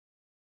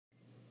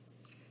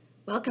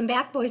Welcome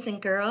back, boys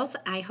and girls.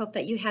 I hope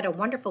that you had a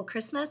wonderful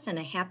Christmas and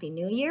a Happy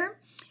New Year.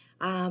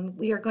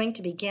 We are going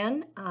to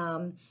begin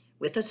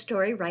with a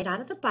story right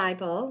out of the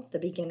Bible, the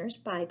Beginner's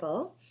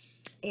Bible,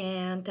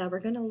 and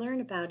we're going to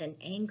learn about an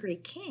angry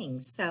king.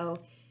 So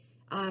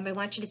I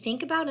want you to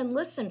think about and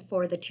listen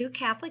for the two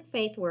Catholic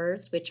faith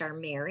words, which are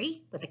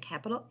Mary with a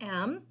capital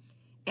M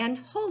and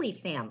Holy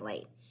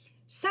Family.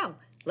 So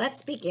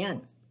let's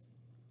begin.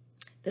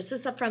 This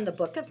is from the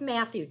book of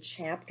Matthew,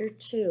 chapter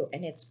 2,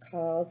 and it's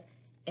called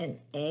An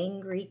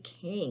Angry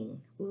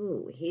King.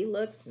 Ooh, he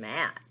looks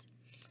mad.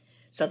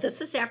 So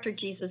this is after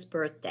Jesus'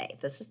 birthday.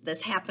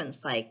 This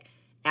happens like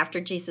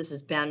after Jesus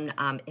has been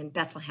in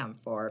Bethlehem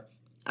for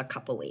a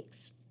couple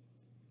weeks.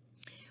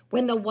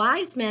 When the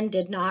wise men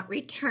did not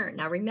return.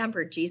 Now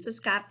remember,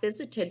 Jesus got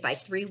visited by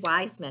 3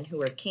 wise men who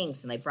were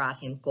kings, and they brought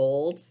him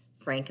gold,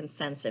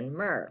 frankincense, and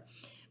myrrh.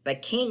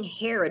 But King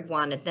Herod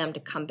wanted them to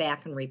come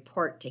back and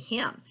report to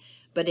him.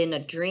 But in a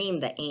dream,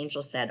 the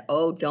angel said,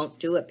 "Oh, don't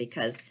do it,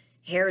 because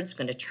Herod's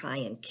going to try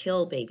and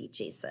kill baby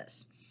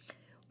Jesus."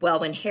 Well,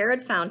 when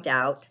Herod found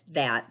out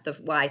that the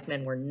wise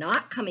men were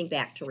not coming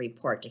back to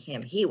report to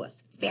him, he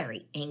was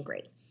very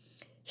angry.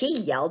 He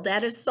yelled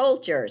at his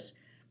soldiers,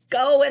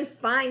 "Go and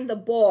find the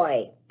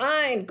boy.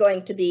 I'm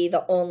going to be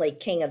the only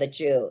king of the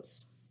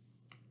Jews."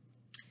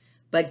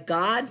 But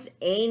God's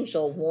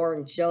angel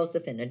warned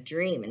Joseph in a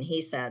dream, and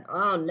he said,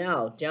 "Oh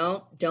no,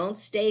 don't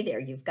stay there.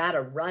 You've got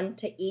to run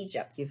to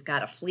Egypt. You've got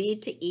to flee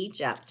to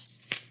Egypt.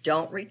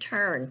 Don't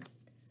return.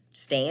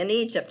 Stay in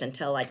Egypt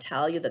until I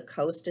tell you the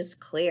coast is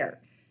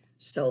clear."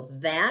 So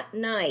that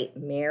night,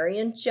 Mary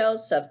and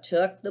Joseph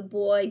took the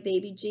boy,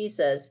 baby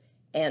Jesus,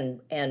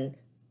 and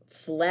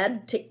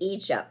fled to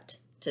Egypt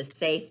to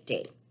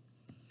safety.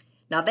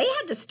 Now, they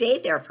had to stay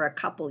there for a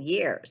couple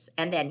years,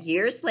 and then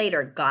years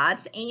later,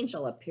 God's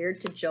angel appeared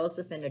to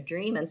Joseph in a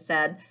dream and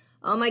said,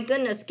 "Oh my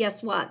goodness,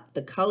 guess what?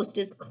 The coast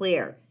is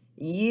clear.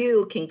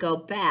 You can go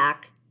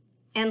back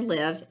and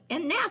live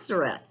in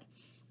Nazareth,"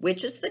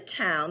 which is the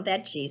town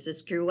that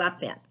Jesus grew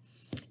up in.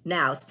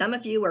 Now, some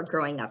of you are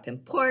growing up in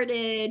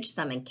Portage,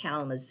 some in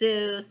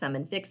Kalamazoo, some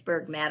in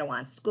Vicksburg,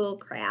 Mattawan,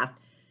 Schoolcraft,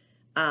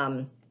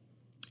 and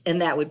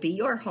that would be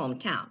your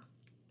hometown.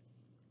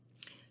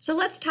 So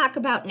let's talk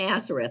about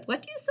Nazareth.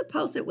 What do you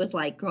suppose it was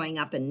like growing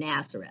up in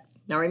Nazareth?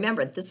 Now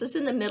remember, this is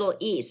in the Middle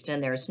East,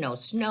 and there's no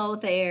snow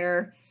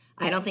there.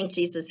 I don't think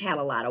Jesus had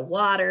a lot of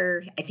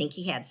water. I think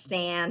he had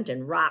sand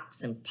and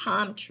rocks and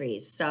palm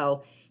trees.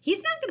 So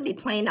he's not going to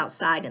be playing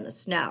outside in the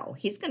snow.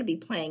 He's going to be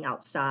playing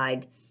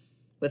outside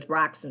with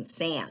rocks and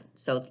sand.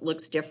 So it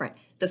looks different.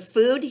 The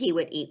food he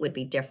would eat would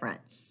be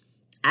different.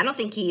 I don't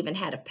think he even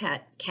had a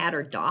pet cat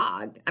or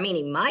dog. I mean,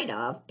 he might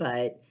have,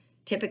 but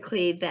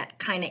typically that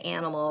kind of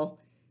animal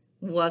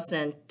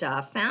wasn't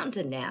found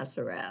in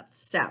Nazareth.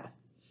 So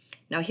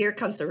now here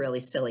comes a really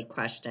silly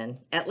question.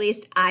 At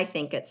least I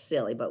think it's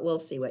silly, but we'll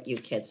see what you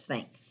kids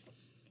think.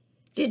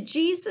 Did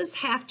Jesus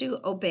have to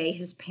obey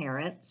his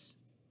parents?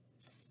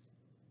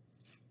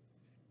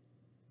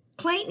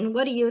 Clayton,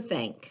 what do you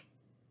think?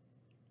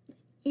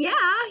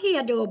 Yeah, he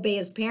had to obey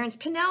his parents.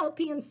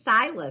 Penelope and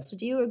Silas,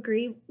 do you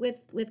agree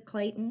with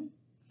Clayton?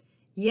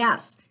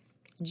 Yes,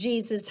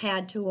 Jesus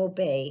had to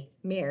obey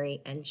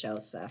Mary and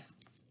Joseph.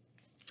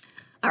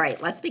 All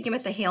right, let's begin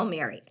with the Hail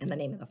Mary. In the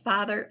name of the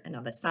Father, and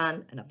of the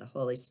Son, and of the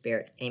Holy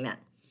Spirit. Amen.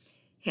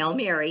 Hail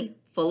Mary,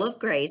 full of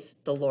grace,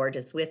 the Lord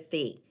is with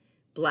thee.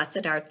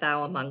 Blessed art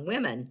thou among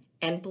women,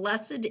 and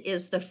blessed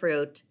is the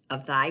fruit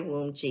of thy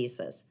womb,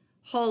 Jesus.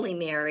 Holy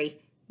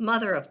Mary,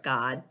 Mother of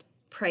God,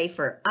 pray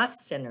for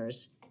us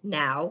sinners,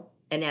 now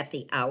and at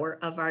the hour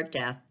of our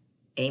death.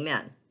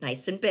 Amen.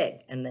 Nice and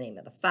big. In the name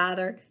of the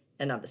Father,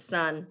 and of the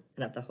Son,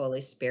 and of the Holy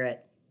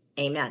Spirit.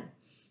 Amen.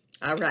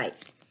 All right.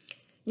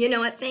 You know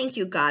what? Thank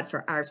you, God,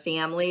 for our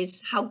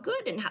families. How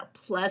good and how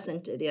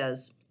pleasant it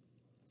is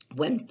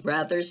when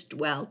brothers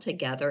dwell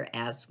together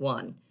as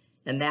one.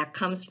 And that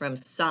comes from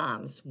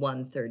Psalms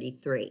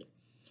 133.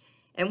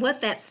 And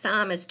what that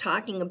psalm is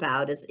talking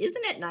about is,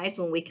 isn't it nice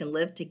when we can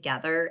live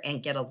together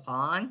and get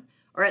along,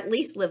 or at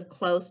least live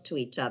close to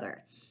each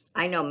other?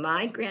 I know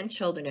my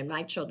grandchildren and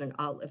my children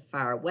all live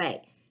far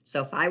away.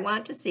 So if I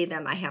want to see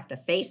them, I have to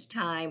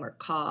FaceTime or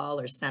call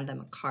or send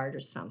them a card or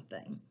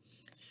something.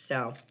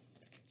 So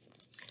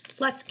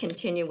let's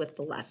continue with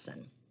the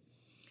lesson.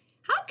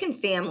 How can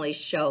families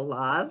show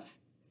love?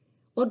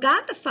 Well,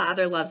 God the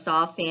Father loves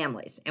all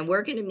families, and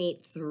we're going to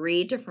meet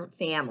 3 different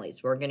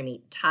families. We're going to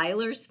meet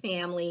Tyler's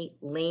family,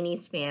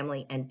 Laney's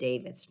family, and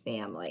David's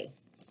family.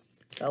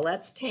 So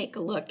let's take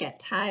a look at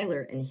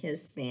Tyler and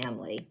his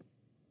family.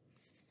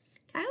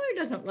 Tyler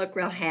doesn't look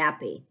real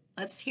happy.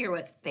 Let's hear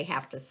what they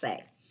have to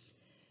say.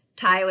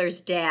 Tyler's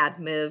dad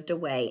moved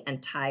away,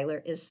 and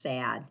Tyler is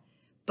sad.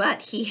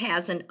 But he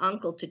has an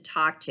uncle to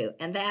talk to,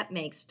 and that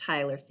makes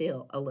Tyler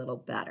feel a little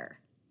better.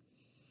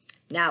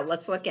 Now,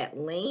 let's look at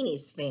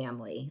Laney's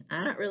family.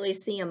 I don't really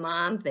see a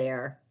mom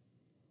there,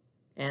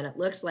 and it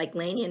looks like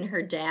Laney and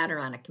her dad are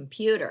on a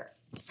computer.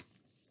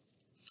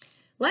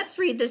 Let's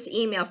read this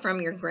email from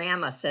your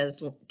grandma,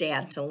 says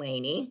Dad to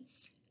Laney.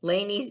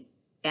 Laney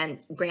And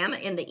Grandma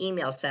in the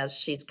email says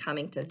she's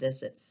coming to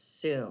visit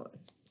soon.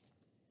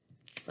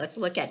 Let's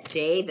look at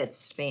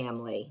David's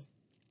family.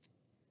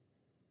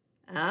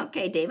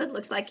 Okay, David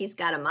looks like he's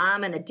got a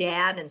mom and a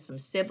dad and some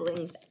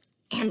siblings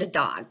and a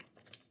dog.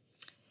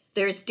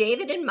 There's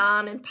David and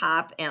Mom and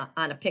Pop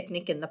on a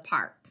picnic in the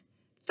park.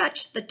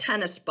 Fetch the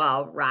tennis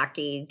ball,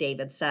 Rocky,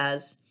 David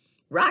says.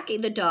 Rocky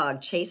the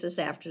dog chases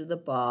after the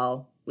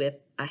ball with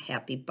a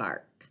happy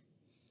bark.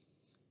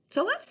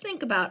 So let's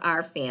think about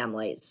our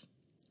families.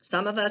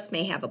 Some of us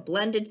may have a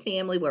blended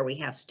family where we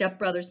have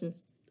stepbrothers and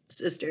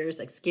sisters,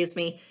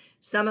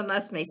 Some of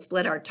us may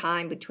split our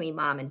time between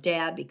mom and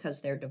dad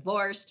because they're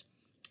divorced.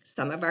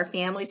 Some of our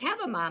families have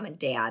a mom and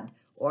dad,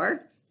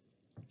 or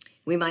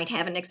we might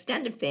have an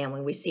extended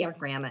family. We see our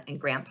grandma and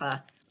grandpa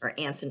or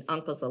aunts and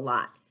uncles a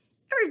lot.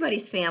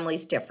 Everybody's family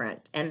is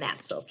different, and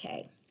that's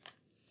okay.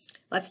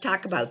 Let's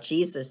talk about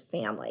Jesus'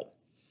 family.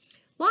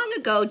 Long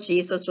ago,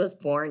 Jesus was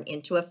born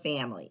into a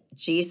family.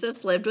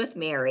 Jesus lived with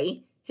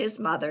Mary, his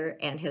mother,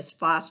 and his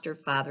foster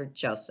father,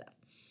 Joseph.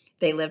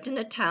 They lived in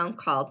a town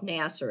called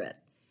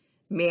Nazareth.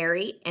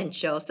 Mary and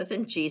Joseph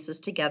and Jesus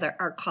together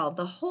are called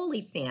the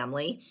Holy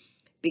Family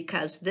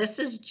because this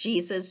is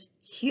Jesus'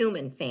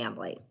 human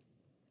family.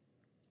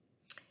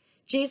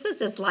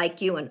 Jesus is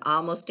like you in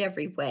almost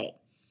every way.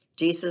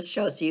 Jesus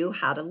shows you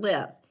how to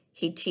live.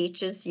 He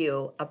teaches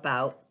you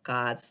about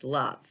God's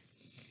love.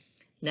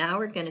 Now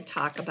we're going to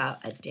talk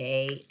about a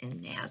day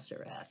in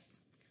Nazareth.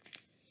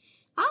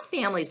 All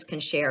families can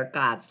share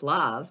God's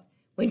love.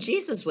 When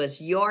Jesus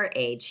was your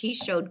age, he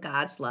showed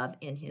God's love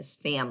in his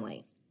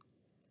family.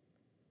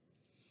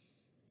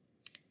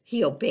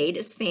 He obeyed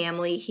his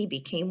family. He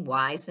became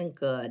wise and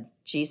good.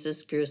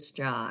 Jesus grew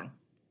strong.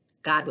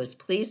 God was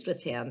pleased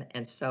with him,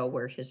 and so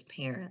were his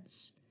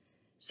parents.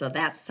 So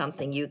that's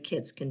something you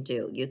kids can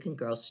do. You can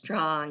grow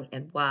strong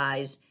and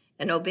wise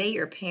and obey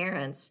your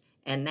parents,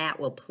 and that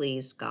will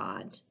please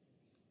God.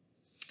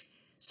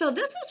 So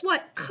this is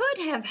what could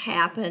have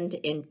happened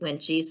when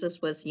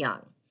Jesus was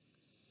young.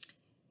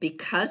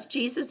 Because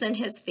Jesus and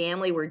his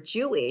family were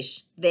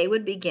Jewish, they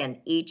would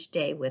begin each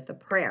day with a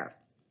prayer.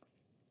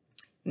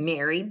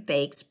 Mary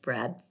bakes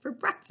bread for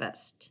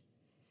breakfast.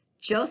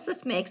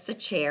 Joseph makes a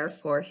chair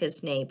for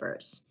his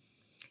neighbors.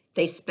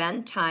 They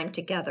spend time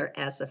together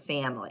as a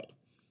family.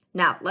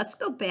 Now, let's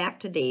go back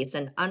to these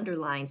and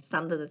underline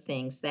some of the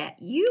things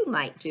that you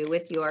might do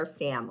with your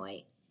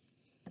family.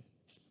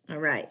 All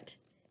right.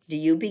 Do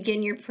you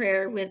begin your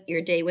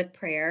day with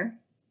prayer?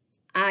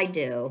 I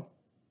do.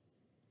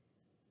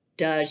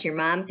 Does your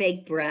mom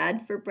bake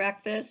bread for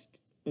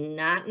breakfast?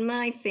 Not in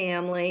my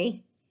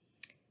family.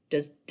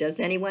 Does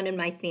anyone in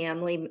my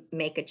family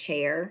make a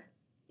chair?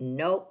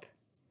 Nope.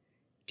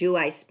 Do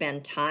I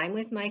spend time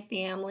with my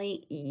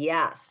family?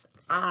 Yes,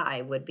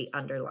 I would be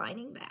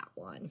underlining that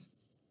one.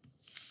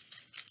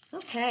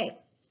 Okay,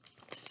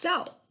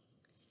 so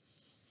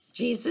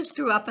Jesus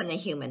grew up in a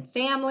human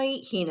family.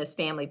 He and his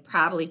family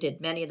probably did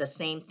many of the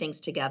same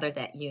things together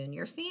that you and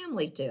your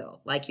family do.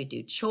 Like you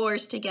do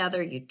chores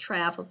together, you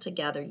travel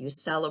together, you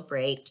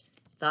celebrate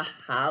the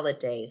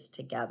holidays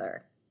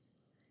together.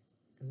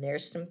 And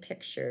there's some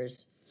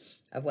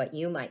pictures of what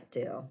you might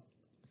do.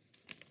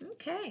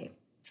 Okay,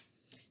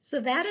 so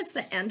that is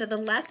the end of the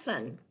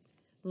lesson.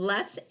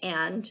 Let's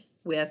end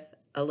with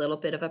a little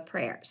bit of a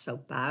prayer. So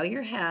bow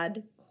your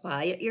head,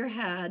 quiet your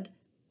head,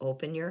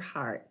 open your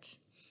heart.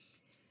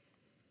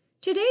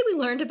 Today we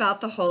learned about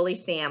the Holy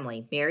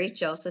Family, Mary,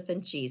 Joseph,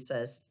 and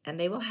Jesus, and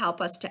they will help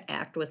us to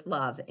act with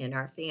love in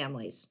our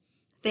families.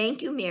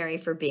 Thank you, Mary,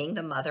 for being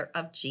the mother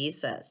of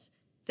Jesus.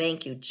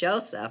 Thank you,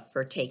 Joseph,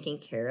 for taking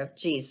care of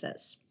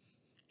Jesus.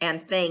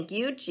 And thank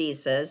you,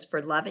 Jesus,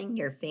 for loving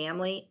your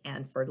family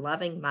and for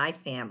loving my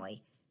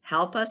family.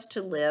 Help us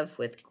to live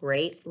with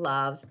great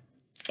love.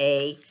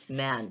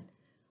 Amen.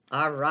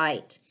 All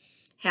right.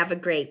 Have a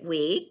great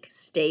week.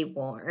 Stay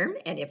warm.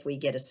 And if we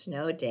get a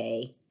snow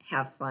day,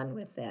 have fun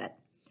with it.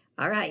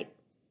 All right.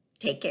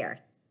 Take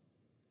care.